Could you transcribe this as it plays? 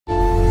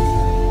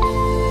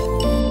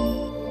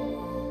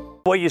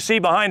What you see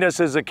behind us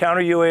is a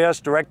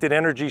Counter-UAS Directed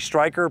Energy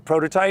Stryker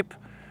prototype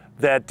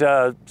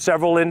that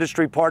several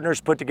industry partners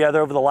put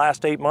together over the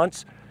last 8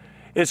 months.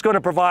 It's going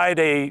to provide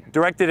a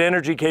directed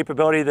energy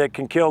capability that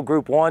can kill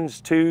Group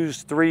 1s,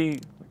 2s,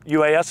 3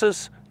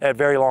 UASs at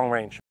very long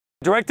range.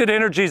 Directed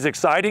energy is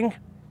exciting.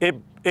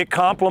 It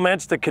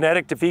complements the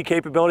kinetic defeat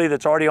capability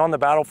that's already on the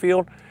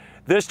battlefield.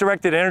 This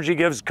directed energy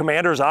gives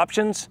commanders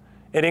options.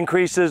 It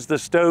increases the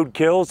stowed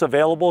kills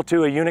available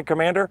to a unit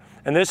commander,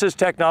 and this is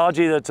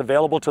technology that's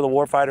available to the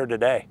warfighter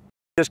today.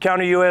 This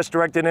Counter-UAS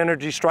Directed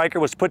Energy Stryker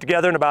was put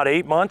together in about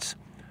 8 months.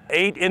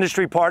 8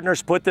 industry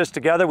partners put this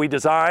together. We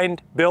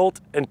designed,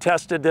 built, and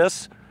tested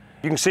this.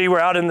 You can see we're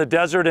out in the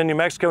desert in New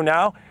Mexico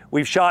now.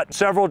 We've shot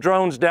several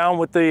drones down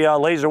with the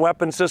laser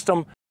weapon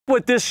system.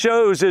 What this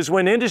shows is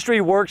when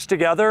industry works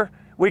together,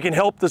 we can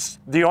help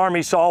the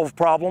Army solve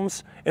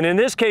problems. And in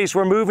this case,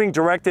 we're moving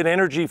directed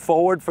energy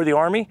forward for the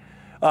Army.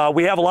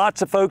 We have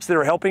lots of folks that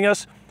are helping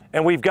us,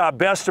 and we've got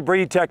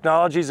best-of-breed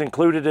technologies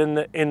included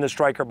in the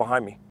Stryker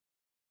behind me.